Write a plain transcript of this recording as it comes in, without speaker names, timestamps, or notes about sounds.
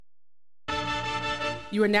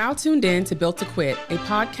You are now tuned in to Built to Quit, a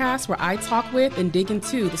podcast where I talk with and dig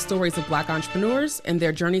into the stories of Black entrepreneurs and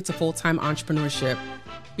their journey to full-time entrepreneurship.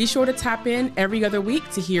 Be sure to tap in every other week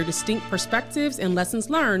to hear distinct perspectives and lessons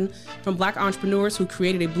learned from Black entrepreneurs who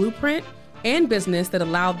created a blueprint and business that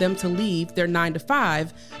allowed them to leave their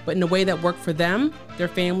 9-to-5, but in a way that worked for them, their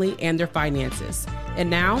family, and their finances. And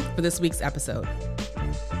now for this week's episode.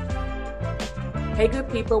 Hey,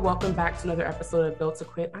 good people. Welcome back to another episode of Built to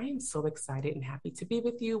Quit. I am so excited and happy to be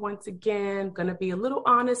with you once again. Going to be a little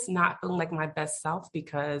honest, not feeling like my best self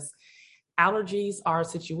because allergies are a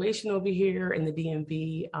situation over here in the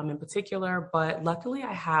DMV in particular, but luckily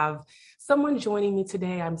I have someone joining me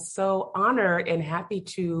today. I'm so honored and happy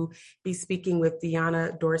to be speaking with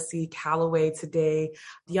Dionna Dorsey Calloway today.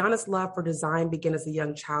 Dionna's love for design began as a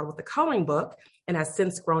young child with a coloring book and has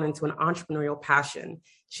since grown into an entrepreneurial passion.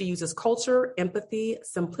 She uses culture, empathy,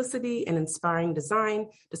 simplicity, and inspiring design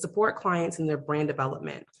to support clients in their brand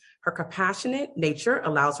development. Her compassionate nature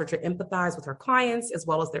allows her to empathize with her clients as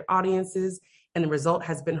well as their audiences, and the result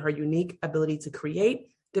has been her unique ability to create,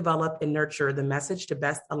 develop, and nurture the message to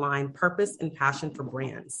best align purpose and passion for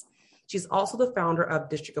brands. She's also the founder of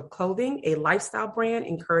District of Clothing, a lifestyle brand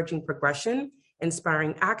encouraging progression,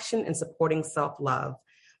 inspiring action, and supporting self-love.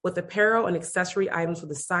 With apparel and accessory items for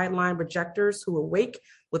the sideline projectors who awake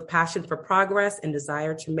with passion for progress and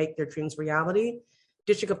desire to make their dreams reality,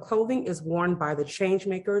 District of Clothing is worn by the change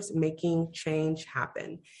makers making change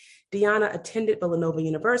happen. Dionna attended Villanova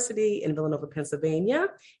University in Villanova, Pennsylvania,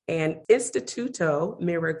 and Istituto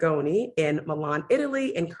Miragoni in Milan,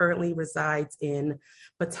 Italy, and currently resides in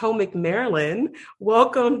Potomac, Maryland.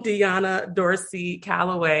 Welcome, Dionna Dorsey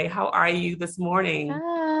Calloway. How are you this morning?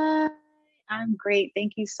 Hi, I'm great.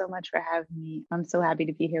 Thank you so much for having me. I'm so happy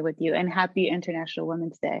to be here with you, and happy International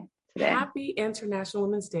Women's Day today. Happy International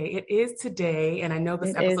Women's Day. It is today, and I know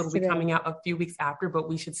this episode will be coming out a few weeks after, but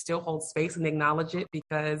we should still hold space and acknowledge it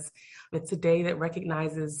because it's a day that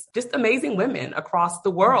recognizes just amazing women across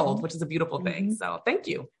the world, which is a beautiful thing. So thank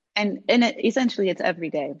you. And essentially it's every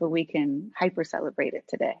day, but we can hyper celebrate it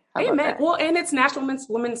today. Amen. Well, and it's National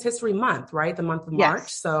Women's History Month, right? The month of March.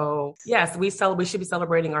 So yes, we should be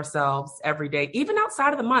celebrating ourselves every day, even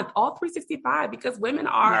outside of the month, all 365, because women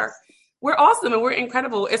are, we're awesome and we're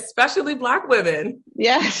incredible, especially Black women.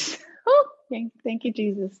 Yes. Oh, thank you,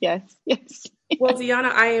 Jesus. Yes. Well,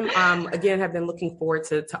 Dionna, I am, again, have been looking forward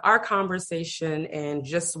to our conversation and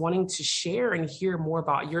just wanting to share and hear more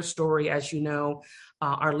about your story. As you know,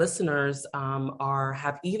 our listeners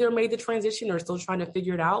have either made the transition or still trying to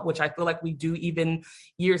figure it out, which I feel like we do even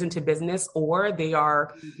years into business, or they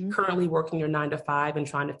are currently working their 9-to-5 and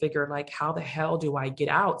trying to figure like, how the hell do I get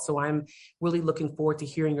out? So I'm really looking forward to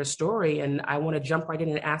hearing your story. And I want to jump right in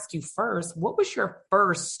and ask you first, what was your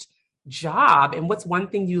first job and what's one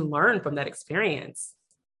thing you learned from that experience?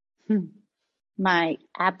 My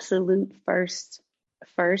absolute first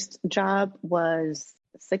job was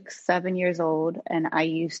 6-7 years old, and I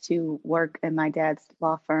used to work in my dad's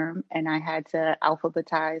law firm, and I had to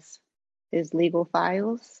alphabetize his legal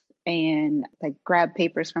files and like grab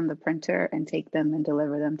papers from the printer and take them and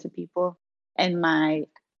deliver them to people. And my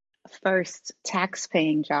first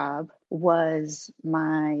tax-paying job was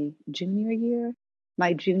my junior year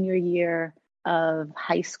of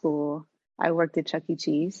high school. I worked at Chuck E.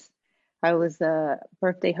 Cheese. I was a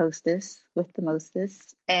birthday hostess with the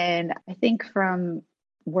mostest. And I think from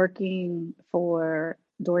working for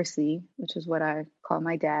Dorsey, which is what I call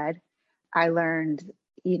my dad, I learned,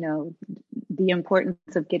 the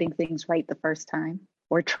importance of getting things right the first time,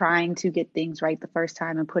 or trying to get things right the first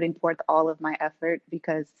time and putting forth all of my effort,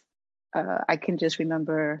 because I can just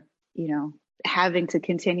remember, having to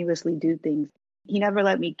continuously do things. He never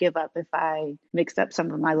let me give up if I mixed up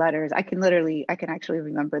some of my letters. I can actually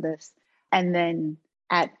remember this. And then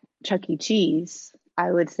at Chuck E. Cheese,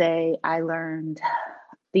 I would say I learned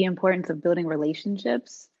the importance of building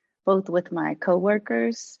relationships, both with my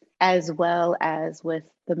coworkers as well as with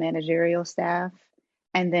the managerial staff.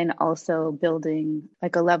 And then also building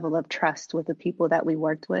like a level of trust with the people that we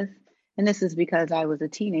worked with. And this is because I was a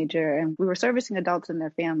teenager and we were servicing adults and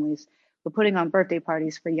their families, but putting on birthday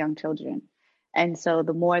parties for young children. And so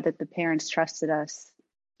the more that the parents trusted us,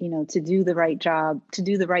 to do the right job, to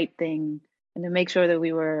do the right thing, and to make sure that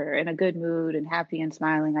we were in a good mood and happy and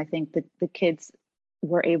smiling, I think that the kids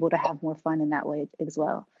were able to have more fun in that way as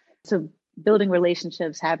well. So building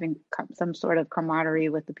relationships, having some sort of camaraderie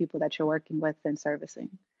with the people that you're working with and servicing.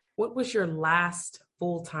 What was your last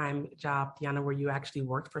full-time job, Dionna, where you actually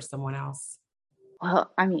worked for someone else?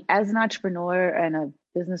 Well, I mean, as an entrepreneur and a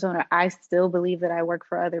business owner, I still believe that I work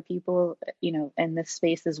for other people, in this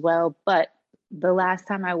space as well. But The last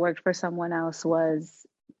time I worked for someone else was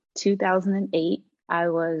 2008. I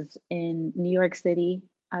was in New York City.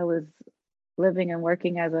 I was living and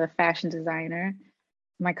working as a fashion designer.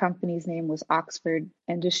 My company's name was Oxford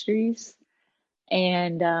Industries.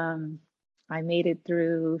 And I made it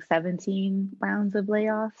through 17 rounds of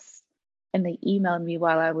layoffs. And they emailed me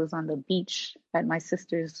while I was on the beach at my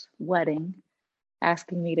sister's wedding,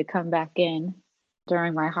 asking me to come back in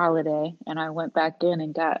during my holiday. And I went back in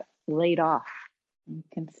and got laid off. You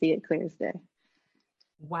can see it clear as day.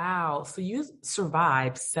 Wow. So you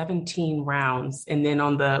survived 17 rounds. And then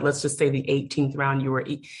on the, let's just say the 18th round, you were,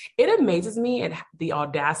 it amazes me at the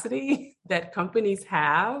audacity that companies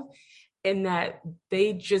have in that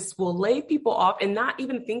they just will lay people off and not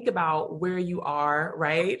even think about where you are,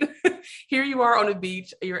 right? Here you are on the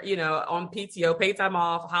beach, you're, on PTO, paid time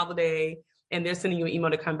off, holiday, and they're sending you an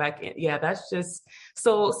email to come back in. Yeah, that's just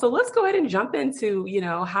so let's go ahead and jump into,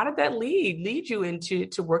 how did that lead you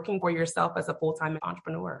into working for yourself as a full-time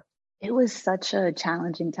entrepreneur? It was such a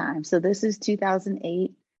challenging time. So this is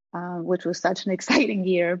 2008, which was such an exciting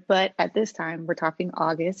year. But at this time, we're talking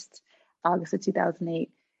August of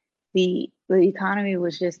 2008. The economy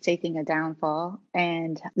was just taking a downfall.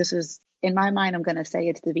 And this was, in my mind, I'm going to say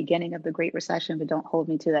it's the beginning of the Great Recession, but don't hold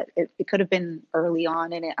me to that. It could have been early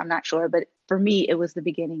on in it. I'm not sure. But for me, it was the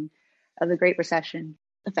beginning of the Great Recession.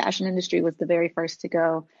 The fashion industry was the very first to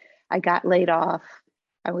go. I got laid off.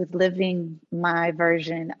 I was living my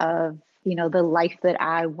version of, the life that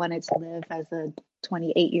I wanted to live as a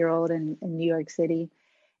 28-year-old in New York City.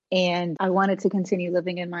 And I wanted to continue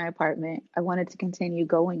living in my apartment. I wanted to continue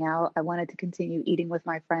going out. I wanted to continue eating with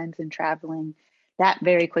my friends and traveling. That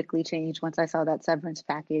very quickly changed once I saw that severance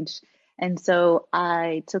package. And so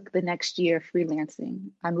I took the next year freelancing.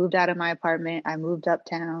 I moved out of my apartment. I moved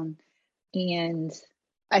uptown. And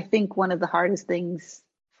I think one of the hardest things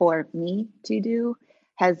for me to do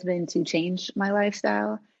has been to change my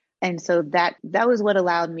lifestyle. And so that was what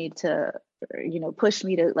allowed me to, push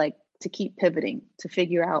me to keep pivoting, to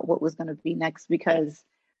figure out what was going to be next, because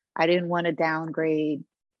I didn't want to downgrade,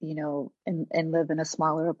 and live in a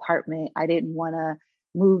smaller apartment. I didn't want to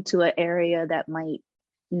move to an area that might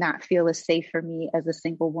not feel as safe for me as a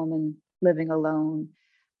single woman living alone.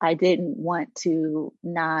 I didn't want to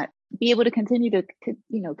not be able to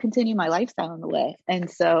continue my lifestyle in a way. And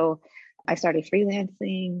so I started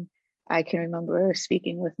freelancing. I can remember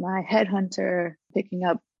speaking with my headhunter, picking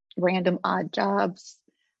up random odd jobs.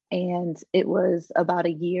 And it was about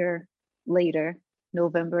a year later,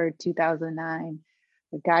 November 2009,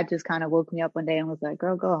 God just kind of woke me up one day and was like,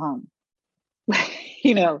 girl, go home.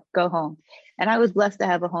 Go home. And I was blessed to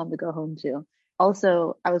have a home to go home to.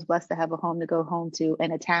 Also, I was blessed to have a home to go home to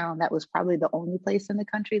in a town that was probably the only place in the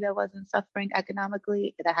country that wasn't suffering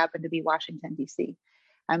economically. That happened to be Washington, D.C.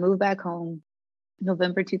 I moved back home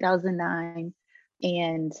November 2009,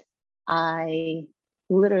 and I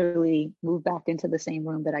literally moved back into the same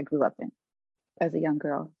room that I grew up in as a young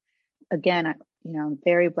girl. Again, I'm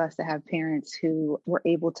very blessed to have parents who were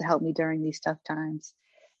able to help me during these tough times.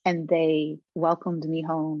 And they welcomed me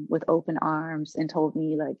home with open arms and told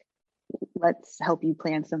me, like, let's help you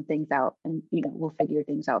plan some things out, and we'll figure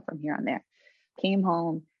things out from here on there. Came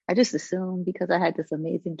home. I just assumed, because I had this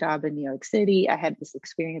amazing job in New York City, I had this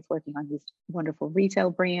experience working on these wonderful retail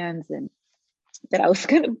brands, and that I was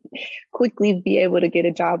going to quickly be able to get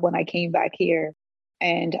a job when I came back here.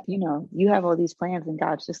 And, you have all these plans, and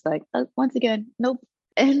God's just like, once again, nope.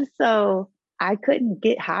 And so I couldn't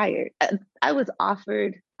get hired. I was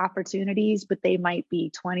offered opportunities, but they might be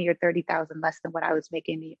 20 or 30,000 less than what I was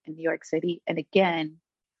making in New York City. And again,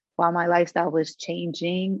 while my lifestyle was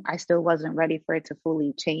changing, I still wasn't ready for it to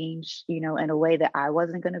fully change, in a way that I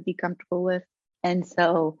wasn't going to be comfortable with. And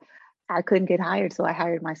so I couldn't get hired. So I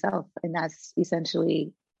hired myself. And that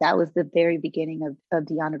was the very beginning of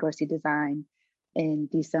Dionna Dorsey Design in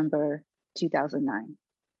December 2009.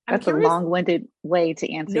 That's a long-winded way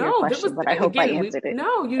to answer your question, but I hope I answered it.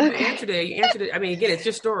 No, you answered it. You answered it. I mean, again, it's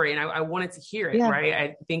your story, and I wanted to hear it, right?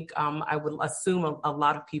 I think I would assume a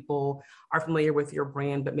lot of people are familiar with your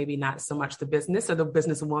brand, but maybe not so much the business or the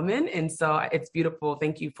businesswoman. And so it's beautiful.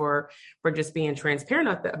 Thank you for just being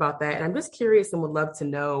transparent about that. And I'm just curious and would love to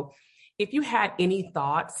know if you had any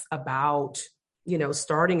thoughts about,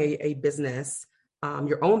 starting a business,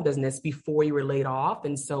 your own business, before you were laid off.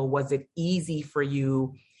 And so was it easy for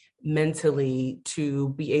you mentally to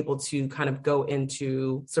be able to kind of go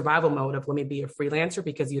into survival mode of, let me be a freelancer,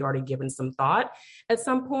 because you'd already given some thought at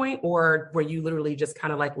some point? Or were you literally just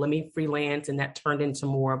kind of like, let me freelance, and that turned into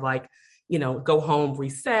more of like, go home,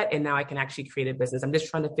 reset, and now I can actually create a business? I'm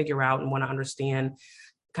just trying to figure out and want to understand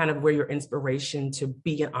kind of where your inspiration to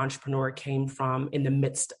be an entrepreneur came from in the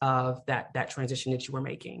midst of that transition that you were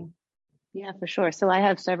making. Yeah, for sure. So I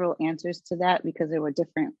have several answers to that because there were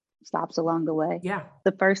different stops along the way. Yeah.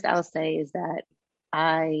 The first I'll say is that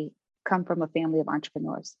I come from a family of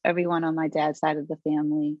entrepreneurs. Everyone on my dad's side of the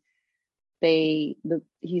family,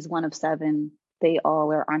 he's one of seven. They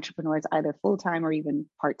all are entrepreneurs, either full-time or even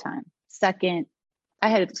part-time. Second, I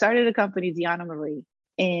had started a company, Dionna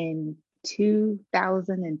in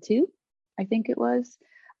 2002, I think it was.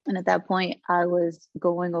 And at that point, I was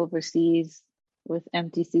going overseas with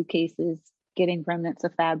empty suitcases, getting remnants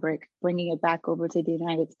of fabric, bringing it back over to the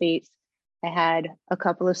United States. I had a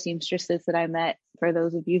couple of seamstresses that I met. For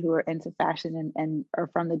those of you who are into fashion and are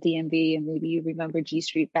from the DMV, and maybe you remember G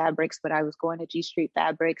Street Fabrics, but I was going to G Street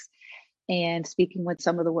Fabrics and speaking with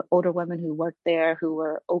some of the older women who worked there who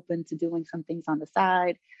were open to doing some things on the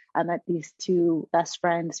side. I met these two best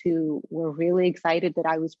friends who were really excited that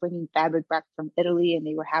I was bringing fabric back from Italy, and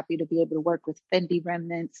they were happy to be able to work with Fendi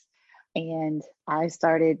remnants. And I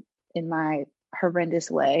started, in my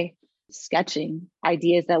horrendous way, sketching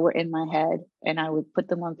ideas that were in my head, and I would put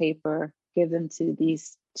them on paper, give them to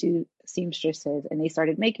these two seamstresses, and they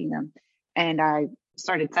started making them. And I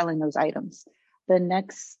started selling those items. The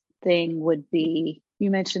next thing would be,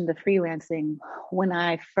 you mentioned the freelancing. When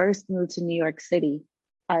I first moved to New York City,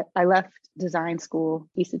 I left design school,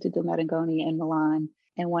 Istituto Marangoni in Milan.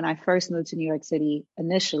 And when I first moved to New York City,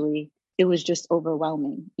 initially, it was just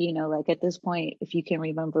overwhelming. Like at this point, if you can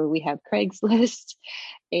remember, we have Craigslist,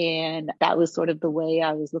 and that was sort of the way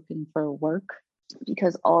I was looking for work,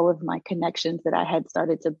 because all of my connections that I had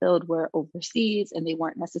started to build were overseas and they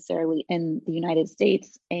weren't necessarily in the United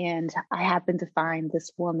States. And I happened to find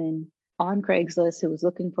this woman on Craigslist who was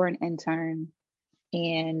looking for an intern.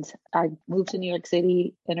 And I moved to New York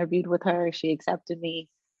City, interviewed with her. She accepted me,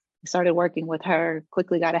 started working with her,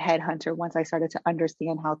 quickly got a headhunter once I started to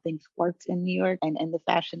understand how things worked in New York and in the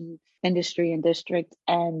fashion industry and district.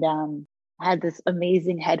 And I had this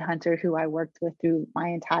amazing headhunter who I worked with through my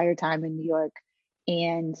entire time in New York.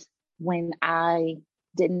 And when I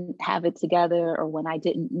didn't have it together or when I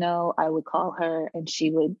didn't know, I would call her and she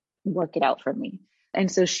would work it out for me. And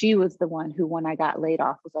so she was the one who, when I got laid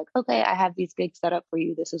off, was like, okay, I have these gigs set up for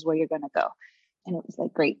you. This is where you're going to go. And it was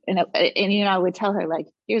like, great. And I would tell her, like,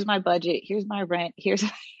 here's my budget, here's my rent, here's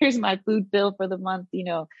my food bill for the month.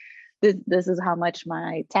 This is how much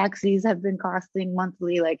my taxis have been costing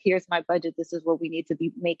monthly. Like, here's my budget. This is what we need to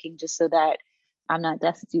be making just so that I'm not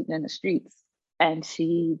destitute in the streets. And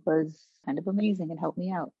she was kind of amazing and helped me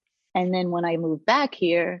out. And then when I moved back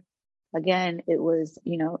here, again, it was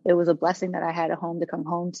a blessing that I had a home to come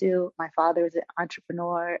home to. My father is an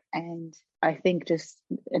entrepreneur. And I think just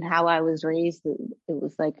in how I was raised, it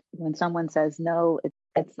was like when someone says no,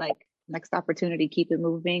 it's like next opportunity, keep it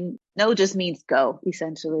moving. No just means go,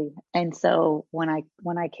 essentially. And so when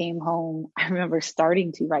I came home, I remember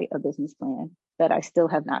starting to write a business plan that I still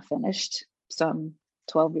have not finished some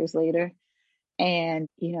 12 years later. And,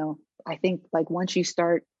 I think like once you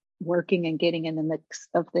start working and getting in the mix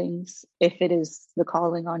of things, if it is the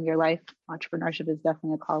calling on your life, entrepreneurship is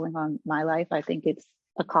definitely a calling on my life. I think it's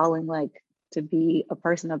a calling like to be a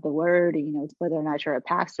person of the word, whether or not you're a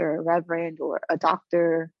pastor, a reverend, or a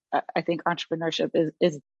doctor. I think entrepreneurship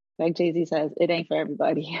is like Jay-Z says, it ain't for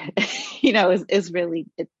everybody.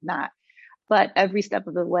 It's not. But every step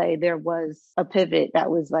of the way, there was a pivot that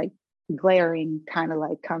was like glaring, kind of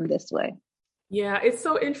like, come this way. Yeah, it's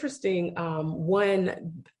so interesting. I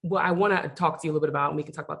want to talk to you a little bit about, and we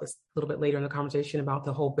can talk about this a little bit later in the conversation about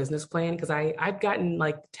the whole business plan, because I've gotten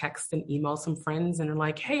like texts and emails from friends and they're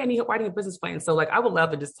like, hey, I need help writing a business plan. So like, I would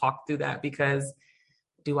love to just talk through that, because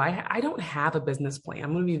I don't have a business plan.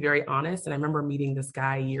 I'm going to be very honest. And I remember meeting this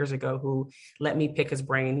guy years ago who let me pick his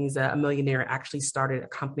brain. He's a millionaire, actually started a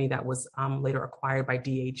company that was later acquired by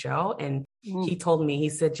DHL. And he told me, he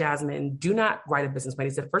said, Jasmine, do not write a business plan.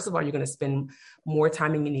 He said, first of all, you're going to spend more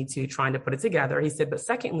time than you need to trying to put it together. He said, but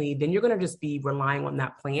secondly, then you're going to just be relying on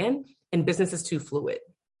that plan, and business is too fluid.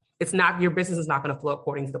 Your business is not going to flow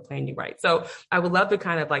according to the plan you write. So I would love to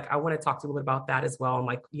kind of like, I want to talk to you a little bit about that as well. And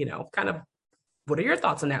like, kind of, what are your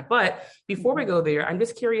thoughts on that? But before we go there, I'm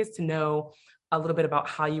just curious to know a little bit about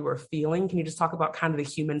how you were feeling. Can you just talk about kind of the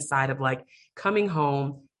human side of like coming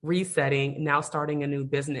home, resetting, now starting a new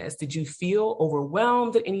business? Did you feel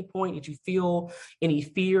overwhelmed at any point? Did you feel any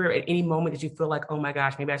fear at any moment? Did you feel like, oh my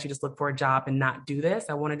gosh, maybe I should just look for a job and not do this?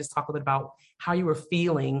 I want to just talk a little bit about how you were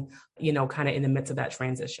feeling, kind of in the midst of that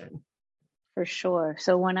transition. For sure.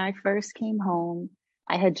 So when I first came home,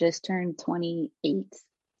 I had just turned 28.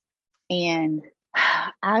 And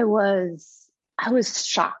I was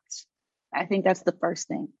shocked. I think that's the first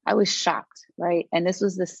thing. I was shocked, right? And this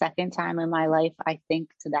was the second time in my life, I think,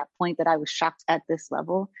 to that point that I was shocked at this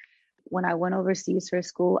level. When I went overseas for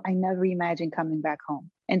school, I never imagined coming back home.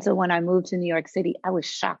 And so when I moved to New York City, I was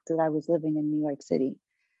shocked that I was living in New York City.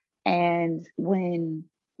 And when,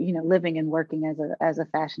 living and working as a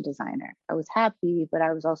fashion designer, I was happy, but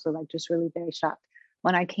I was also like just really very shocked.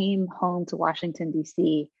 When I came home to Washington,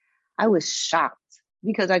 D.C., I was shocked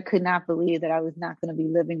because I could not believe that I was not going to be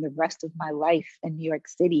living the rest of my life in New York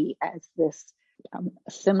City as this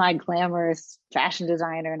semi-glamorous fashion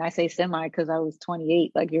designer. And I say semi because I was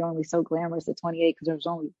 28. Like, you're only so glamorous at 28 because there's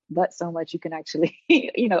only but so much you can actually,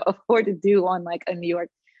 afford to do on like a New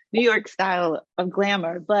York style of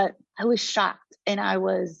glamour. But I was shocked. And I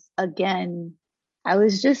was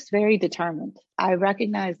just very determined. I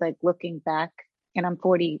recognize, like, looking back, and I'm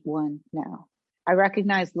 41 now. I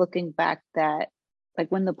recognize looking back that,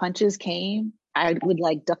 like, when the punches came, I would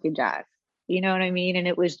like duck and jive. You know what I mean? And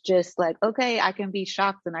it was just like, okay, I can be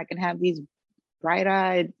shocked and I can have these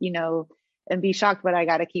bright-eyed, and be shocked, but I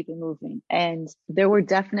got to keep it moving. And there were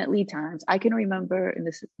definitely times I can remember,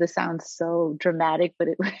 and this sounds so dramatic, but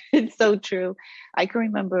it's so true. I can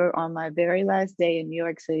remember on my very last day in New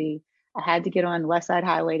York City, I had to get on West Side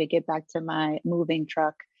Highway to get back to my moving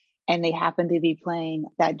truck. And they happened to be playing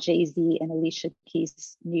that Jay-Z and Alicia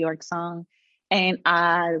Keys New York song. And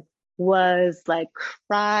I was like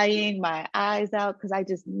crying my eyes out because I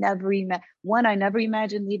just never I never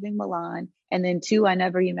imagined leaving Milan. And then two, I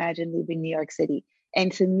never imagined leaving New York City.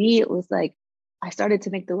 And to me, it was like, I started to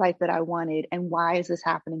make the life that I wanted. And why is this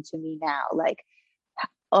happening to me now? Like,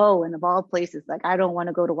 oh, and of all places, like, I don't want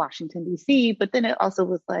to go to Washington, D.C. But then it also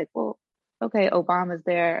was like, well, okay, Obama's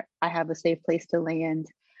there. I have a safe place to land.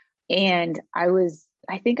 And I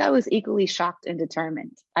think I was equally shocked and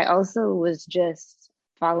determined. I also was just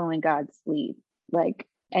following God's lead, like,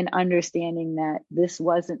 and understanding that this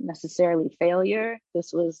wasn't necessarily failure.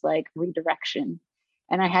 This was like redirection.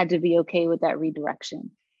 And I had to be okay with that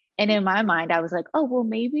redirection. And in my mind, I was like, oh, well,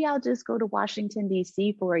 maybe I'll just go to Washington,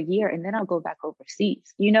 D.C. for a year and then I'll go back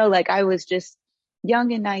overseas. Like, I was just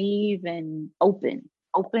young and naive and open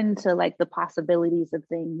to like the possibilities of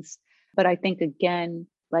things. But I think, again,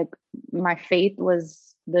 like, my faith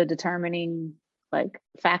was the determining like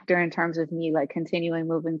factor in terms of me like continuing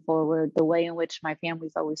moving forward, the way in which my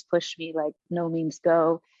family's always pushed me, like, no means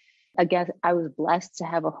go. I guess I was blessed to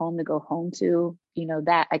have a home to go home to,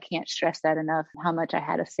 that I can't stress that enough, how much I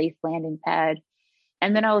had a safe landing pad.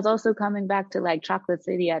 And then I was also coming back to like Chocolate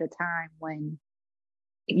City at a time when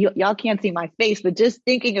y'all can't see my face, but just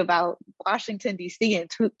thinking about Washington, D.C. in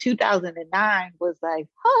 2009 was like,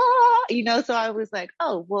 so I was like,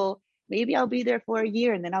 oh, well, maybe I'll be there for a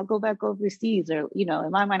year and then I'll go back overseas. Or,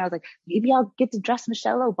 in my mind, I was like, maybe I'll get to dress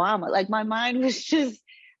Michelle Obama. Like, my mind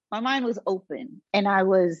was open. And I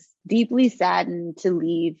was deeply saddened to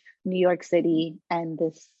leave New York City and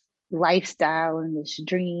this lifestyle and this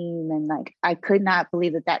dream. And like, I could not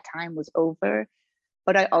believe that time was over.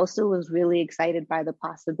 But I also was really excited by the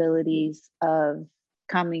possibilities of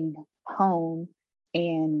coming home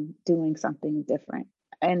and doing something different.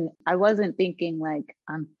 And I wasn't thinking like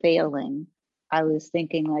I'm failing. I was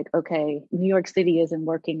thinking like, okay, New York City isn't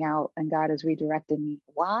working out and God is redirecting me.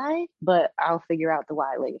 Why? But I'll figure out the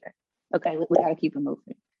why later. Okay, we got to keep it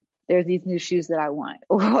moving. There's these new shoes that I want,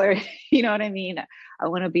 or, you know what I mean? I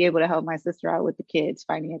want to be able to help my sister out with the kids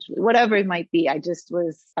financially, whatever it might be. I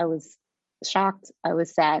was shocked, I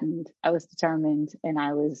was saddened, I was determined, and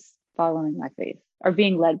I was following my faith, or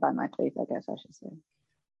being led by my faith, I guess I should say.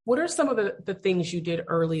 What are some of the things you did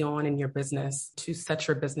early on in your business to set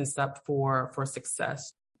your business up for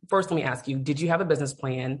success? First, let me ask you, did you have a business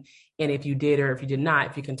plan? And if you did, or if you did not,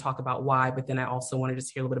 if you can talk about why, but then I also want to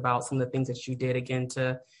just hear a little bit about some of the things that you did, again,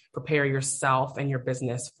 to prepare yourself and your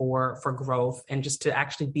business for growth and just to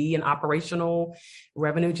actually be an operational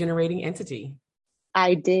revenue generating entity.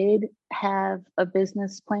 I did have a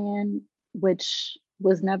business plan, which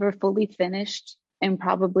was never fully finished and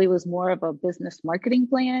probably was more of a business marketing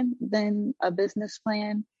plan than a business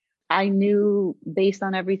plan. I knew, based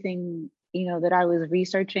on everything, that I was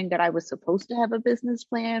researching, that I was supposed to have a business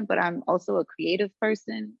plan, but I'm also a creative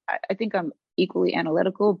person. I think I'm equally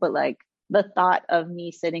analytical, but like, the thought of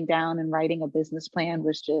me sitting down and writing a business plan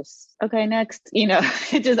was just, okay, next,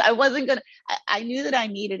 I wasn't gonna, I knew that I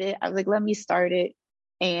needed it. I was like, let me start it.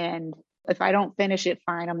 And if I don't finish it,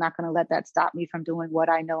 fine, I'm not going to let that stop me from doing what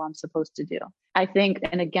I know I'm supposed to do. I think,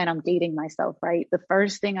 and again, I'm dating myself, right? The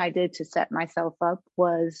first thing I did to set myself up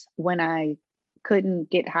was, when I couldn't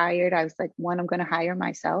get hired, I was like, one, I'm going to hire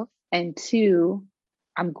myself. And two,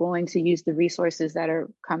 I'm going to use the resources that are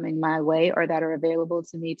coming my way or that are available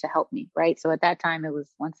to me to help me, right? So at that time, it was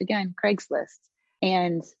once again Craigslist.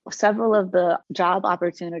 And several of the job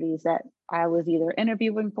opportunities that I was either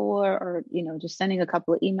interviewing for or, just sending a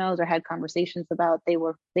couple of emails or had conversations about, they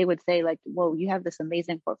would say like, whoa, you have this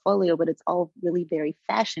amazing portfolio, but it's all really very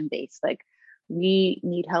fashion based. Like, we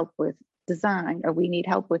need help with design, or we need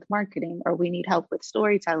help with marketing, or we need help with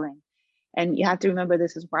storytelling. And you have to remember,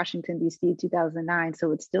 this is Washington, D.C., 2009.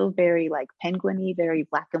 So it's still very like penguiny, very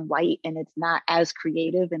black and white. And it's not as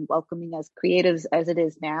creative and welcoming as creatives as it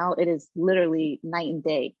is now. It is literally night and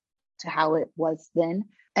day to how it was then.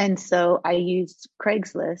 And so I used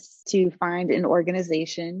Craigslist to find an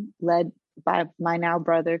organization led by my now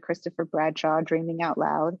brother, Christopher Bradshaw, Dreaming Out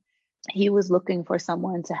Loud. He was looking for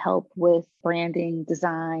someone to help with branding,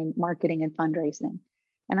 design, marketing, and fundraising.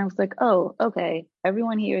 And I was like, oh, okay.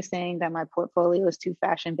 Everyone here is saying that my portfolio is too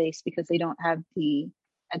fashion based because they don't have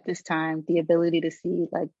at this time, the ability to see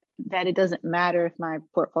like that it doesn't matter if my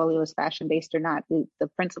portfolio is fashion based or not. The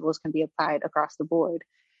principles can be applied across the board.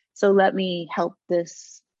 So let me help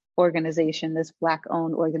this organization, this Black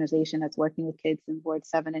owned organization that's working with kids in Ward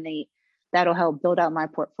 7 and 8. That'll help build out my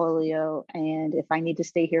portfolio. And if I need to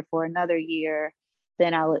stay here for another year,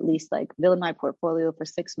 then I'll at least like build my portfolio for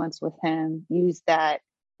 6 months with him, use that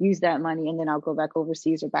money, and then I'll go back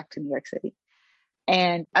overseas or back to New York City.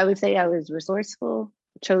 And I would say I was resourceful,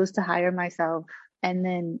 chose to hire myself. And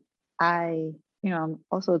then I'm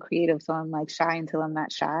also a creative, so I'm like shy until I'm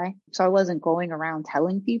not shy. So I wasn't going around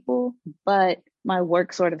telling people, but my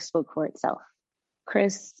work sort of spoke for itself.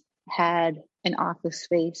 Chris had an office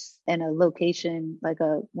space and a location, like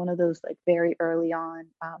one of those like very early on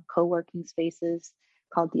co-working spaces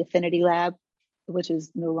called the Affinity Lab, which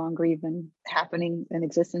is no longer even happening in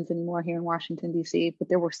existence anymore here in Washington, D.C. But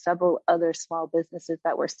there were several other small businesses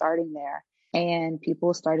that were starting there. And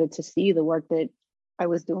people started to see the work that I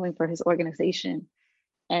was doing for his organization.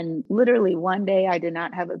 And literally one day I did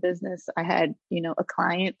not have a business. I had, a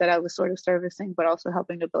client that I was sort of servicing, but also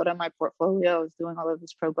helping to build on my portfolio. I was doing all of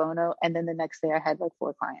this pro bono. And then the next day I had like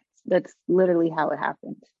 4 clients. That's literally how it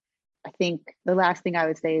happened. I think the last thing I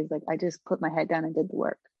would say is like, I just put my head down and did the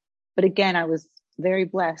work. But again, I was very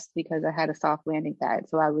blessed because I had a soft landing pad.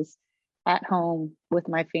 So I was at home with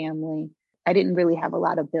my family. I didn't really have a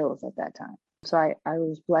lot of bills at that time. So I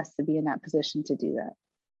was blessed to be in that position to do that.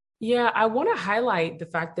 Yeah, I want to highlight the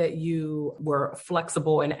fact that you were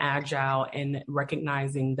flexible and agile and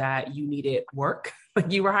recognizing that you needed work.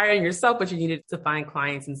 Like you were hiring yourself, but you needed to find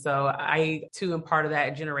clients. And so I too am part of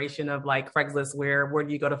that generation of like Craigslist, where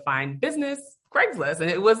do you go to find business? Craigslist.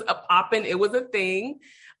 And it was a poppin', it was a thing.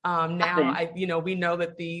 Now we know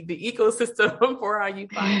that the ecosystem for how you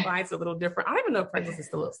find clients is a little different. I don't even know if Craigslist is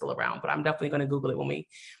still around, but I'm definitely going to Google it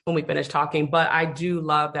when we finish talking. But I do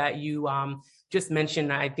love that you just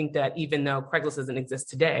mentioned. I think that even though Craigslist doesn't exist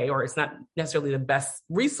today, or it's not necessarily the best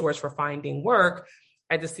resource for finding work,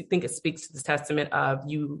 I just think it speaks to the testament of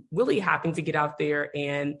you really having to get out there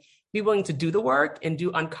and be willing to do the work and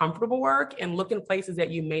do uncomfortable work and look in places that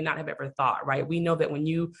you may not have ever thought, right? We know that when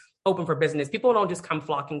you open for business, people don't just come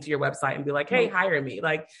flocking to your website and be like, hey, hire me.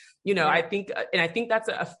 Like, I think that's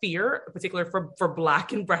a fear, particularly for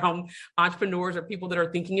Black and brown entrepreneurs or people that are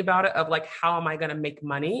thinking about it, of like, how am I going to make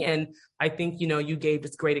money? And I think, you gave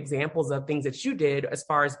just great examples of things that you did as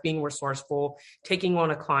far as being resourceful, taking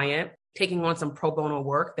on a client, taking on some pro bono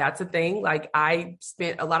work. That's a thing. Like I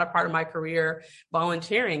spent a lot of part of my career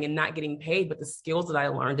volunteering and not getting paid, but the skills that I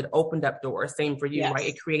learned, it opened up doors. Same for you, right?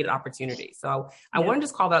 It created opportunity. So I want to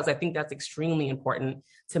just call that, because I think that's extremely important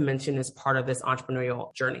to mention as part of this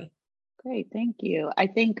entrepreneurial journey. Great. Thank you. I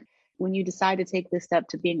think when you decide to take this step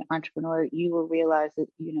to being an entrepreneur, you will realize that,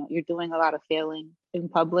 you're doing a lot of failing in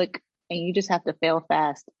public, and you just have to fail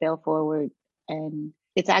fast, fail forward. And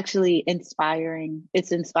it's actually inspiring.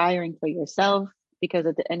 It's inspiring for yourself, because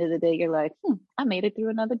at the end of the day, you're like, I made it through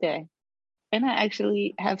another day. And I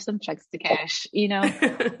actually have some checks to cash,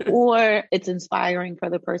 or it's inspiring for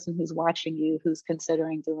the person who's watching you, who's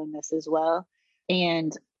considering doing this as well.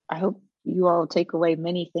 And I hope you all take away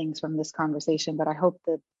many things from this conversation, but I hope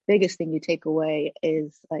the biggest thing you take away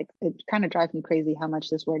is, like, it kind of drives me crazy how much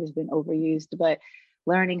this word has been overused, but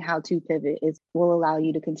learning how to pivot will allow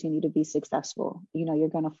you to continue to be successful. You're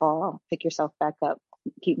going to fall, pick yourself back up,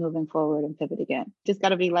 keep moving forward and pivot again. Just got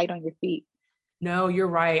to be light on your feet. No, you're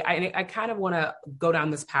right. I kind of want to go down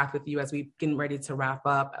this path with you as we getting ready to wrap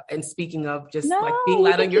up. And speaking of just like being No, we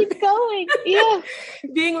loud can on your keep going. Yeah.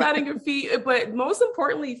 being loud on your feet, but most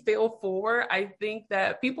importantly, fail forward. I think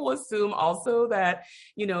that people assume also that,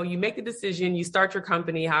 you make a decision, you start your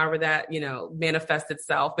company, however that, manifests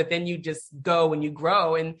itself, but then you just go and you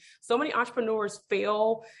grow. And so many entrepreneurs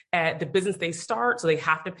fail at the business they start. So they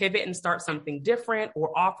have to pivot and start something different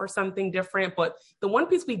or offer something different. But the one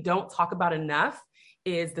piece we don't talk about enough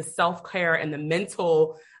is the self-care and the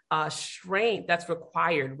mental strength that's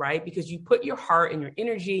required, right? Because you put your heart and your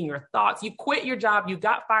energy and your thoughts, you quit your job, you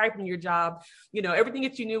got fired from your job, everything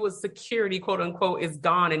that you knew was security, quote unquote, is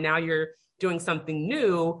gone. And now you're doing something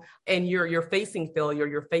new and you're facing failure,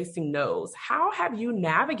 you're facing no's. How have you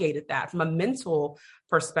navigated that from a mental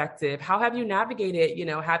perspective? How have you navigated,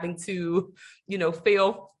 having to,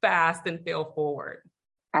 fail fast and fail forward?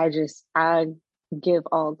 I give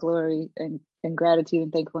all glory and gratitude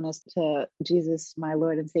and thankfulness to Jesus, my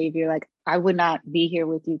Lord and Savior. Like, I would not be here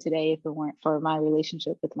with you today if it weren't for my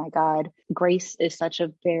relationship with my God. Grace is such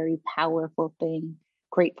a very powerful thing.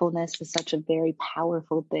 Gratefulness is such a very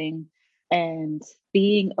powerful thing. And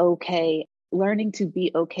being okay, learning to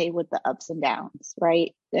be okay with the ups and downs,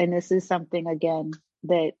 right? And this is something, again,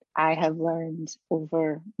 that I have learned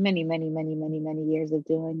over many, many, many, many, many years of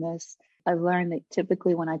doing this. I've learned that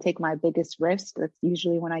typically when I take my biggest risk, that's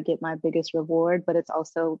usually when I get my biggest reward, but it's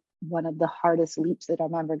also one of the hardest leaps that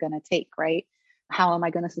I'm ever going to take, right? How am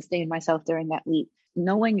I going to sustain myself during that leap?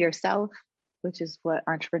 Knowing yourself, which is what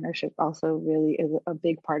entrepreneurship also really is a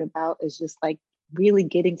big part about, is just like really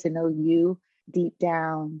getting to know you deep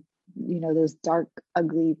down, those dark,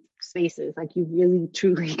 ugly spaces. Like, you really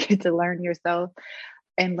truly get to learn yourself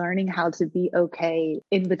and learning how to be okay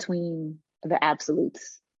in between the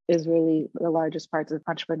absolutes is really the largest parts of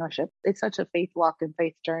entrepreneurship. It's such a faith walk and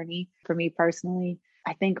faith journey for me personally.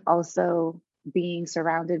 I think also being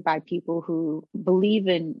surrounded by people who believe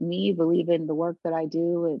in me, believe in the work that I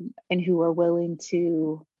do, and who are willing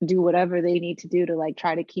to do whatever they need to do to like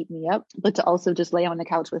try to keep me up, but to also just lay on the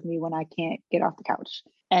couch with me when I can't get off the couch.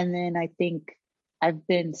 And then I think I've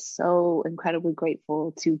been so incredibly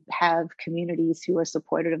grateful to have communities who are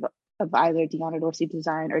supportive of either Dionna Dorsey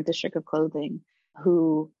Design or District of Clothing,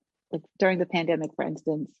 who, like during the pandemic, for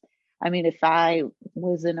instance, I mean, if I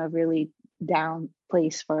was in a really down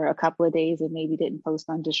place for a couple of days and maybe didn't post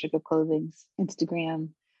on District of Clothing's Instagram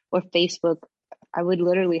or Facebook, I would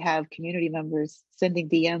literally have community members sending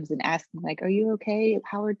DMs and asking, like, are you okay?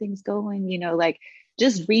 How are things going? Like,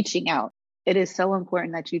 just reaching out. It is so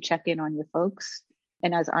important that you check in on your folks,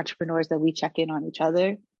 and as entrepreneurs that we check in on each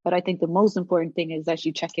other. But I think the most important thing is that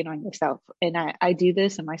you check in on yourself. And I do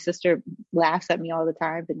this, and my sister laughs at me all the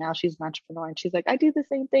time, but now she's an entrepreneur and she's like, I do the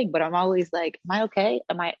same thing, but I'm always like, am I okay?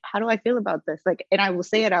 How do I feel about this? Like, and I will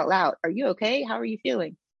say it out loud. Are you okay? How are you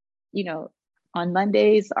feeling? On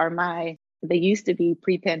Mondays they used to be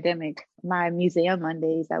pre-pandemic, my museum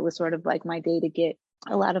Mondays. That was sort of like my day to get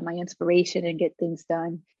a lot of my inspiration and get things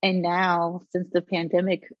done. And now, since the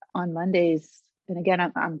pandemic, on Mondays, and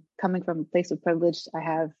again, I'm coming from a place of privilege. I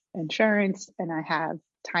have insurance and I have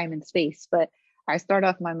time and space, but I start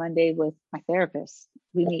off my Monday with my therapist.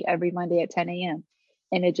 We meet every Monday at 10 a.m.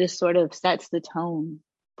 And it just sort of sets the tone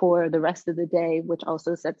for the rest of the day, which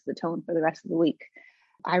also sets the tone for the rest of the week.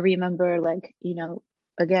 I remember, like,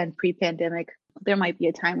 again, pre-pandemic, there might be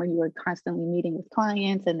a time when you are constantly meeting with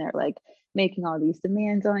clients and they're like making all these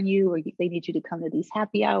demands on you, or they need you to come to these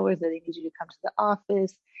happy hours, or they need you to come to the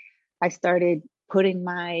office. I started putting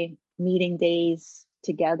my meeting days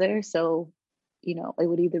together. So, it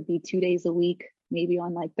would either be 2 days a week, maybe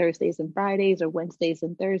on like Thursdays and Fridays or Wednesdays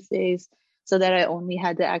and Thursdays, so that I only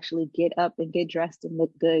had to actually get up and get dressed and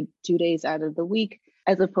look good 2 days out of the week,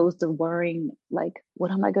 as opposed to worrying, like,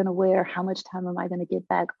 what am I going to wear? How much time am I going to get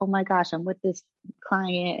back? Oh my gosh, I'm with this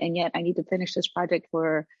client and yet I need to finish this project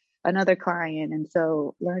for another client. And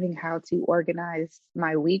so learning how to organize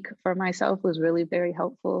my week for myself was really very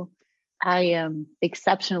helpful. I am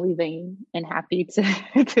exceptionally vain and happy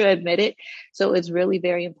to, to admit it. So it's really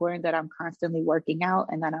very important that I'm constantly working out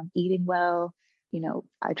and that I'm eating well.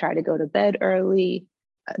 I try to go to bed early.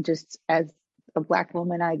 Just as a Black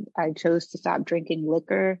woman, I chose to stop drinking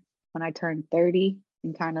liquor when I turned 30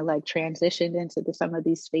 and kind of like transitioned into some of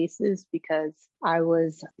these spaces, because I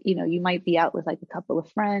was, you might be out with like a couple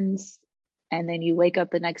of friends, and then you wake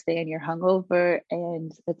up the next day and you're hungover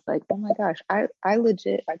and it's like, oh my gosh, I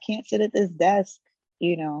legit, I can't sit at this desk,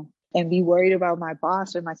 and be worried about my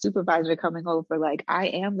boss or my supervisor coming over. Like, I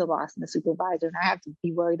am the boss and the supervisor, and I have to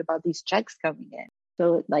be worried about these checks coming in.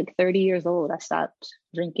 So like 30 years old, I stopped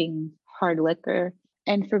drinking hard liquor.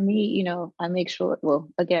 And for me, I make sure, well,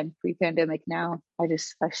 again, pre-pandemic now, I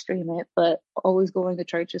stream it, but always going to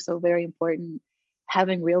church is so very important.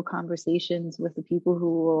 Having real conversations with the people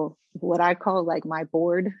who will, what I call like my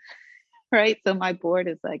board, right? So my board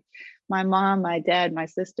is like my mom, my dad, my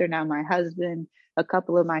sister, now my husband, a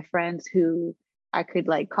couple of my friends who I could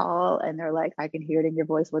like call and they're like, I can hear it in your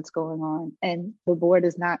voice, what's going on. And the board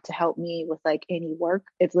is not to help me with like any work.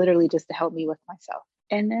 It's literally just to help me with myself.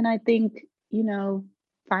 And then I think,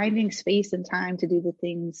 finding space and time to do the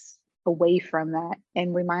things away from that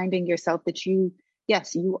and reminding yourself that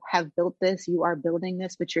yes, you have built this, you are building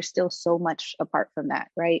this, but you're still so much apart from that,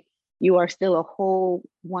 right? You are still a whole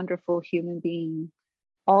wonderful human being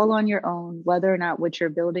all on your own, whether or not what you're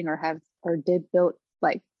building or did build,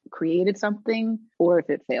 like created something, or if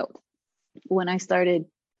it failed. When I started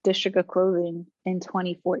District of Clothing in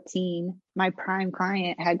 2014, my prime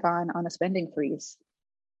client had gone on a spending freeze.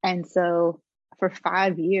 And so for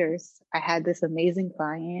 5 years, I had this amazing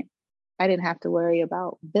client. I didn't have to worry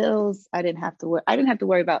about bills. I didn't have to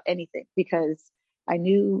worry about anything because I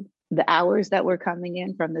knew the hours that were coming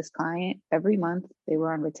in from this client every month. They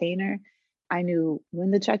were on retainer. I knew when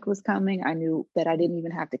the check was coming. I knew that I didn't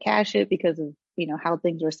even have to cash it because of, how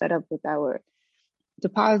things were set up with our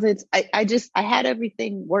deposits. I had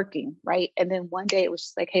everything working, right? And then one day it was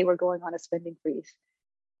just like, hey, we're going on a spending freeze.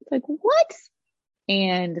 It's like, what?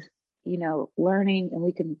 And learning, and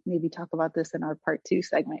we can maybe talk about this in our part 2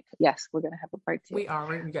 segment. Yes, we're going to have a part 2. We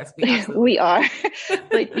are. Yes, we absolutely we are.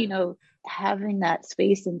 But, having that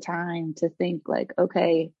space and time to think like,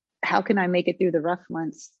 okay, how can I make it through the rough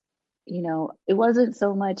months? It wasn't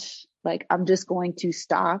so much like I'm just going to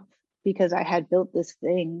stop because I had built this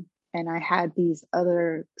thing and I had these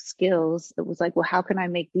other skills. It was like, well, how can I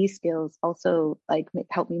make these skills also like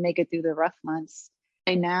help me make it through the rough months?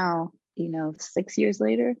 And now, 6 years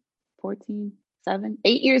later,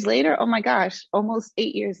 8 years later, oh my gosh, almost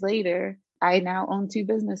 8 years later, I now own 2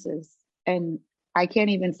 businesses. And I can't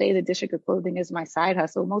even say the District of Clothing is my side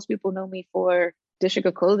hustle. Most people know me for District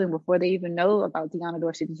of Clothing before they even know about Dionna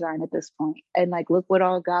Dorsey Design at this point. And like, look what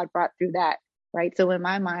all God brought through that, right? So in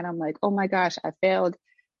my mind, I'm like, oh my gosh, I failed.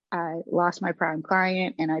 I lost my prime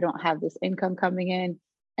client and I don't have this income coming in.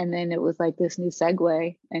 And then it was like this new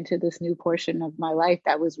segue into this new portion of my life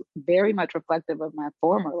that was very much reflective of my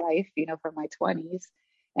former life, from my 20s.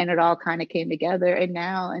 And it all kind of came together. And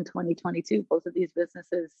now in 2022, both of these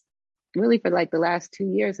businesses really for like the last 2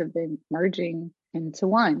 years have been merging into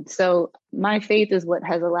one. So my faith is what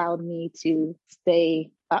has allowed me to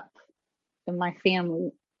stay up, and my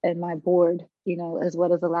family and my board, is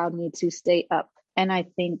what has allowed me to stay up. And I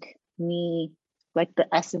think like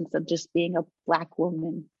the essence of just being a Black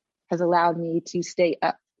woman has allowed me to stay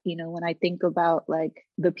up. When I think about like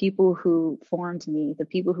the people who formed me, the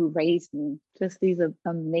people who raised me, just these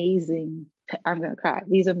amazing, I'm going to cry,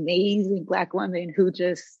 these amazing Black women who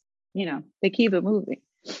just, they keep it moving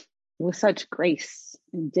with such grace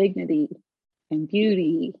and dignity and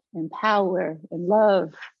beauty and power and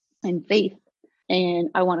love and faith. And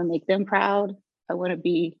I want to make them proud. I want to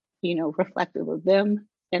be, reflective of them.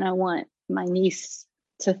 And I want my niece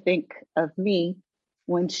to think of me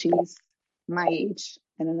when she's my age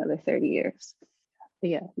in another 30 years.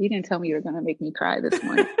 But yeah, you didn't tell me you were going to make me cry this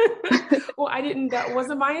morning. Well, that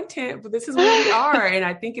wasn't my intent, but this is where we are. And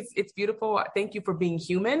I think it's beautiful. Thank you for being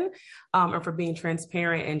human, and for being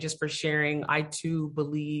transparent and just for sharing. I too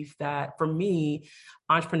believe that for me,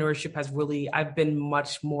 entrepreneurship I've been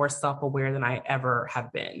much more self-aware than I ever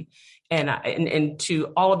have been. And to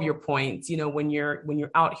all of your points, when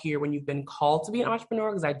you're out here, when you've been called to be an entrepreneur,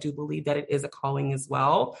 because I do believe that it is a calling as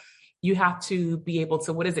well, you have to be able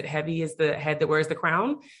to, what is it? Heavy is the head that wears the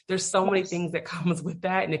crown. There's so many things that comes with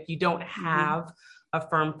that. And if you don't have a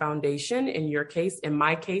firm foundation, in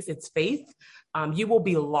my case, it's faith, you will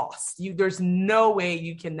be lost. There's no way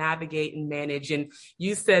you can navigate and manage. And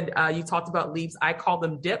you said, you talked about leaps. I call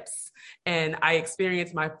them dips. And I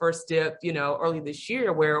experienced my first dip, early this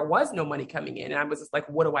year where it was no money coming in. And I was just like,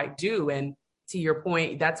 what do I do? And to your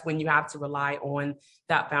point, that's when you have to rely on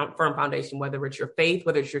that firm foundation, whether it's your faith,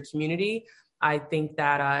 whether it's your community. I think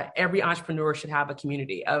that every entrepreneur should have a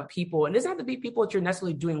community of people. And it doesn't have to be people that you're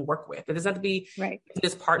necessarily doing work with. It doesn't have to be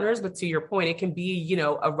business partners, but to your point, it can be,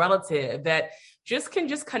 a relative that can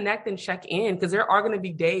connect and check in, because there are going to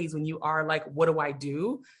be days when you are like, what do I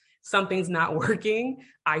do? Something's not working.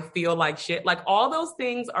 I feel like shit. Like all those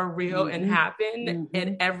things are real and happen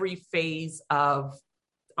in every phase of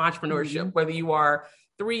entrepreneurship, whether you are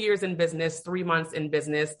 3 years in business, 3 months in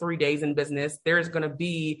business, 3 days in business, there's going to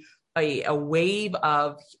be a wave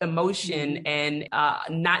of emotion Mm-hmm.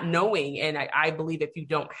 and not knowing. And I believe if you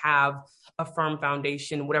don't have a firm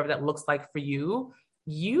foundation, whatever that looks like for you,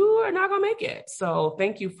 you are not going to make it. So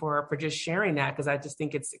thank you for just sharing that, because I just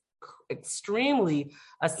think it's extremely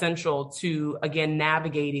essential to, again,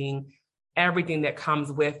 navigating everything that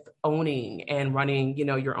comes with owning and running,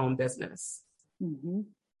 your own business. Mm-hmm.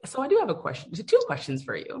 So I do have a question, two questions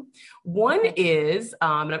for you. One Okay. is,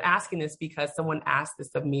 and I'm asking this because someone asked this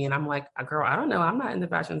of me, and I'm like, girl, I don't know. I'm not in the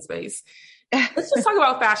fashion space. Let's just talk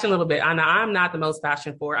about fashion a little bit. I'm not the most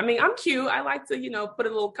fashion forward. I mean, I'm cute. I like to, put a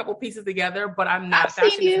little couple pieces together, but I'm I've not. seen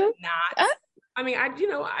Fashion is you. not. Uh, I mean,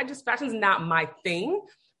 I just fashion's not my thing.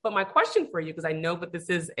 But my question for you, because I know, but it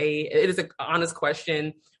is an honest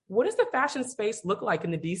question. What does the fashion space look like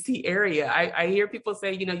in the DC area? I hear people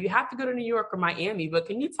say, you have to go to New York or Miami, but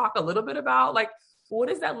can you talk a little bit about, like, what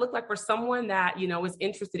does that look like for someone that, is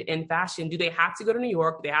interested in fashion? Do they have to go to New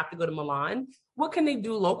York? Do they have to go to Milan? What can they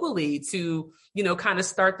do locally to, kind of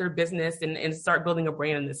start their business and start building a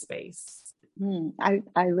brand in this space? I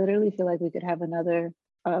literally feel like we could have another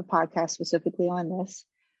podcast specifically on this,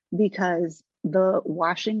 because the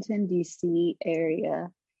Washington, D.C. area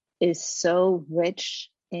is so rich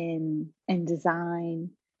in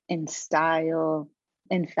design and style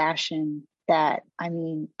and fashion that, I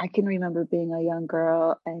mean, I can remember being a young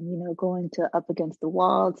girl and, going to up against the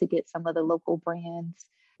wall to get some of the local brands.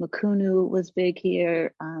 Makunu was big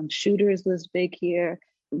here. Shooters was big here.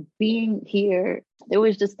 Being here, there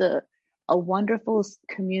was just a wonderful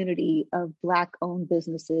community of Black owned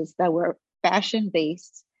businesses that were fashion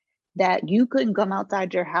based, that you couldn't come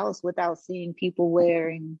outside your house without seeing people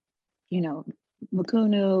wearing, you know,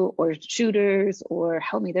 Makunu or Shooters, or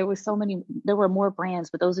help me, there were more brands,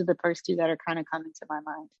 but those are the first two that are kind of coming to my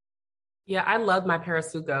mind. Yeah, I love my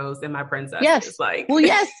Parasugos and my princesses. Yes. Like, Well,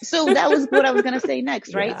 yes. So that was what I was going to say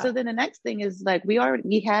next, right? yeah. So then the next thing is, like, we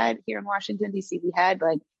had here in Washington, D.C., we had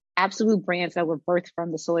like absolute brands that were birthed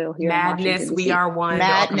from the soil here in Washington, Madness, we D.C. are one.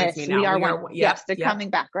 They're all coming to me Madness, we now. are We one. are one. Yes, Yep, they're yep. coming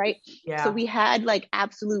back, right? So Yeah. we had like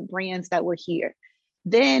absolute brands that were here.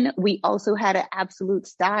 Then we also had an absolute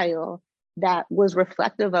style that was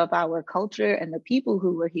reflective of our culture and the people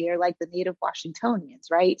who were here, like the native Washingtonians,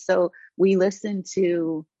 right? So we listened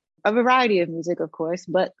to a variety of music, of course,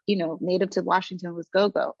 but native to Washington was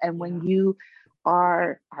go-go. And when Yeah.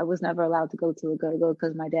 I was never allowed to go to a go-go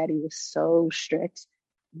because my daddy was so strict.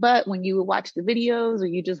 But when you would watch the videos or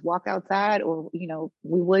you just walk outside, or,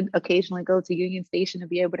 we would occasionally go to Union Station to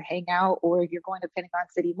be able to hang out, or you're going to Pentagon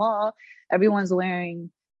City Mall, everyone's wearing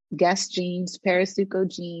Guess jeans, Parasuco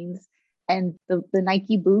jeans, and the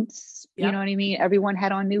Nike boots. You know Yep. what I mean? Everyone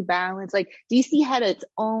had on New Balance. Like, DC had its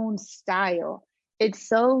own style. It's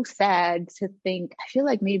so sad to think. I feel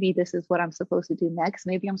like maybe this is what I'm supposed to do next.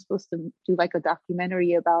 Maybe I'm supposed to do like a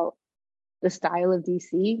documentary about the style of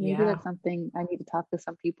DC. Maybe Yeah. that's something I need to talk to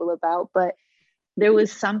some people about. But there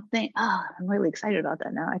was something, I'm really excited about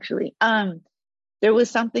that now, actually. There was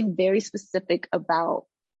something very specific about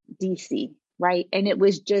DC, right? And it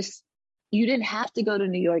was just, you didn't have to go to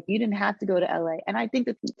New York, you didn't have to go to LA. And I think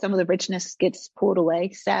that some of the richness gets pulled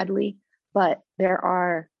away, sadly, but there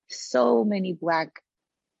are so many Black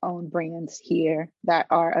owned brands here that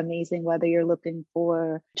are amazing, whether you're looking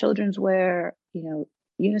for children's wear,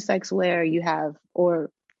 unisex wear, you have, or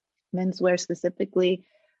menswear specifically,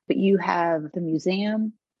 but you have the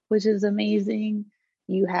museum, which is amazing.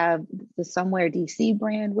 You have the Somewhere DC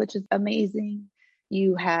brand, which is amazing.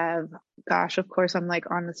 You have, gosh, of course, I'm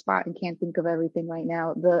like on the spot and can't think of everything right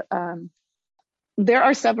now. There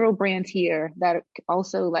are several brands here that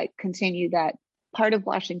also like continue that part of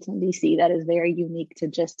Washington, D.C. that is very unique to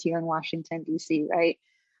just here in Washington, D.C., right?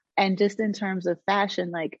 And just in terms of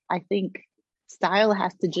fashion, like, I think style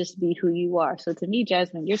has to just be who you are. So to me,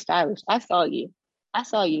 Jasmine, you're stylish. I saw you. I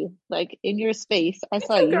saw you like in your space. I Thank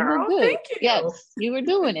saw you, you. You look girl. good. Thank you. Yes, you were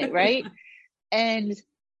doing it, right? And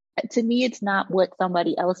to me, it's not what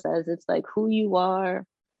somebody else says. It's like who you are.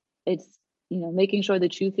 It's, making sure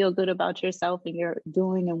that you feel good about yourself and you're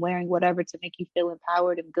doing and wearing whatever to make you feel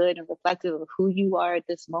empowered and good and reflective of who you are at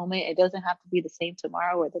this moment. It doesn't have to be the same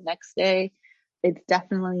tomorrow or the next day. It's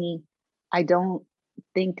definitely, I don't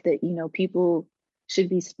think that, people should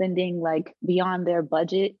be spending like beyond their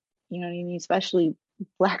budget. You know what I mean? Especially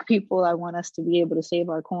Black people. I want us to be able to save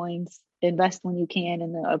our coins, invest when you can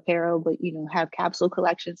in the apparel, but, have capsule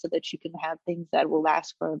collections so that you can have things that will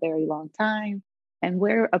last for a very long time, and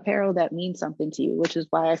wear apparel that means something to you, which is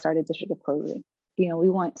why I started District of Clothing. We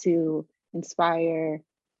want to inspire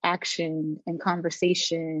action and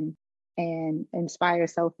conversation and inspire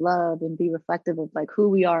self-love and be reflective of like who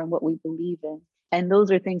we are and what we believe in. And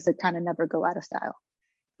those are things that kind of never go out of style.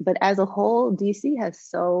 But as a whole, DC has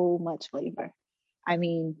so much flavor. I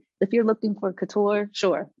mean, if you're looking for couture,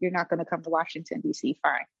 sure, you're not going to come to Washington, DC,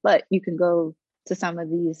 fine. But you can go to some of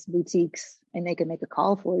these boutiques and they can make a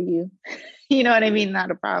call for you. You know what I mean? Not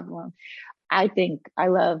a problem. I think I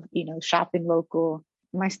love, shopping local.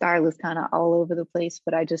 My style is kind of all over the place,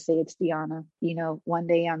 but I just say it's Dionna. One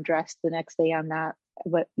day I'm dressed, the next day I'm not.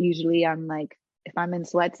 But usually I'm like, if I'm in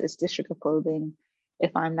sweats, it's District of Clothing.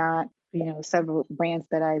 If I'm not, several brands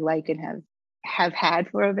that I like and have had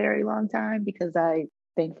for a very long time, because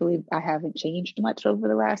thankfully I haven't changed much over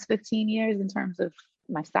the last 15 years in terms of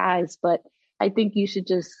my size. But I think you should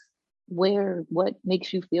just wear what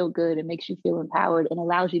makes you feel good and makes you feel empowered and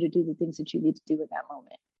allows you to do the things that you need to do in that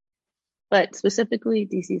moment. But specifically,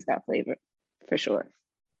 DC's got flavor for sure.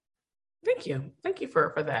 Thank you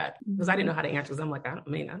for that, because I didn't know how to answer, because I'm like, I don't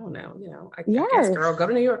know, I Yes. guess, girl, go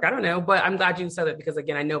to New York, I don't know, but I'm glad you said it, because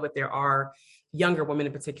again, I know that there are younger women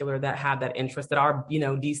in particular that have that interest, that are,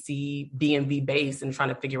 DC, DMV based, and trying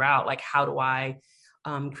to figure out, like, how do I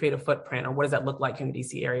create a footprint, or what does that look like in the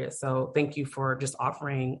DC area? So thank you for just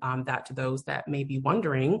offering that to those that may be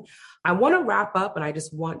wondering. I want to wrap up, and I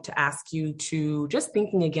just want to ask you to just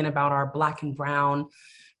thinking again about our Black and Brown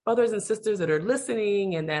brothers and sisters that are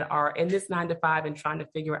listening and that are in this 9-to-5 and trying to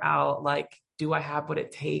figure out, like, do I have what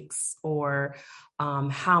it takes, or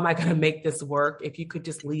how am I going to make this work? If you could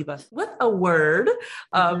just leave us with a word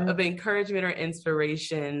of encouragement or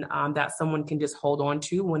inspiration that someone can just hold on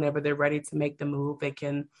to whenever they're ready to make the move, they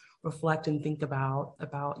can reflect and think about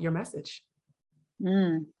your message.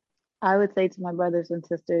 I would say to my brothers and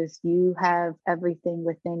sisters, you have everything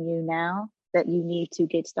within you now that you need to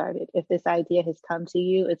get started. If this idea has come to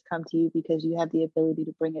you, it's come to you because you have the ability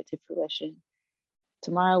to bring it to fruition.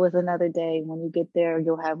 Tomorrow is another day. When you get there,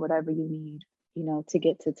 you'll have whatever you need, to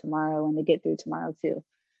get to tomorrow and to get through tomorrow too.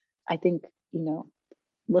 I think,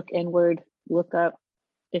 look inward, look up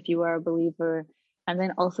if you are a believer, and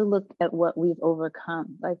then also look at what we've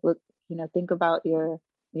overcome. Like, look, think about your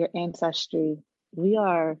ancestry. We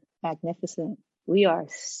are magnificent. We are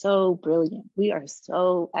so brilliant. We are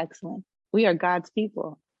so excellent. We are God's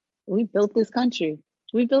people. We built this country.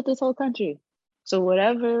 We built this whole country. So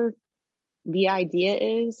whatever the idea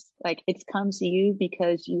is, like, it's come to you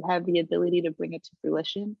because you have the ability to bring it to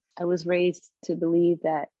fruition. I was raised to believe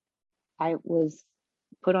that I was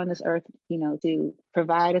put on this earth, to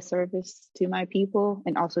provide a service to my people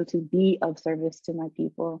and also to be of service to my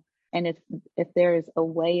people. And if there is a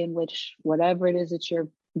way in which whatever it is that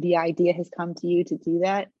the idea has come to you to do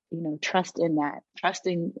that, trust in that,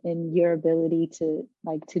 trusting in your ability to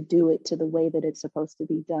do it to the way that it's supposed to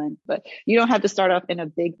be done. But you don't have to start off in a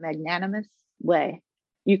big magnanimous way.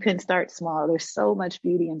 You can start small. There's so much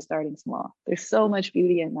beauty in starting small. There's so much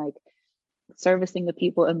beauty in servicing the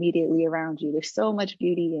people immediately around you. There's so much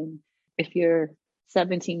beauty in, if you're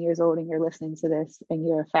 17 years old and you're listening to this and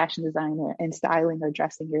you're a fashion designer and styling or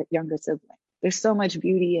dressing your younger sibling. There's so much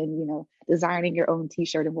beauty in, designing your own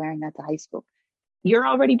t-shirt and wearing that to high school. You're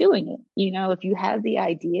already doing it. If you have the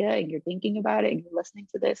idea and you're thinking about it and you're listening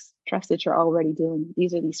to this, trust that you're already doing it.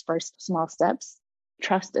 These are these first small steps.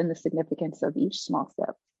 Trust in the significance of each small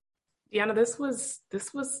step. Dionna, this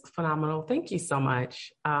was phenomenal. Thank you so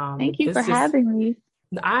much. Thank you for having me.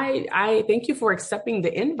 I thank you for accepting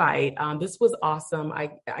the invite. This was awesome.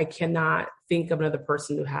 I cannot think of another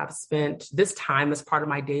person who have spent this time as part of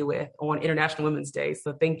my day with on International Women's Day.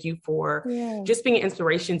 So thank you for just being an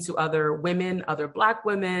inspiration to other women, other Black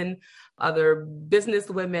women, other business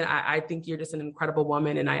women. I think you're just an incredible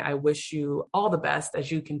woman. And I wish you all the best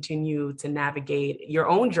as you continue to navigate your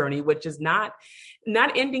own journey, which is not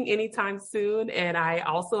ending anytime soon. And I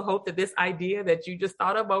also hope that this idea that you just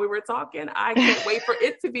thought of while we were talking, I can't wait for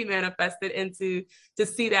it to be manifested and to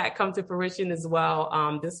see that come to fruition as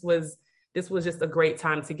well. This was just a great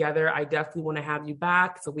time together. I definitely want to have you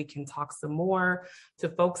back so we can talk some more. To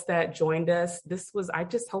folks that joined us,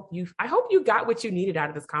 I hope you got what you needed out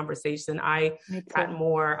of this conversation. I got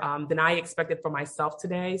more than I expected for myself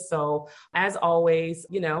today. So as always,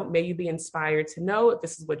 may you be inspired to know if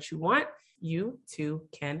this is what you want, you too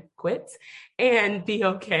can quit and be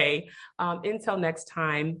okay. Until next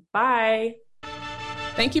time, bye.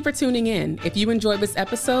 Thank you for tuning in. If you enjoyed this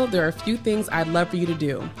episode, there are a few things I'd love for you to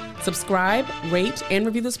do. Subscribe, rate, and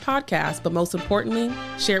review this podcast, but most importantly,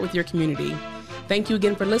 share it with your community. Thank you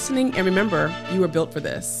again for listening, and remember, you were built for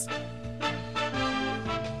this.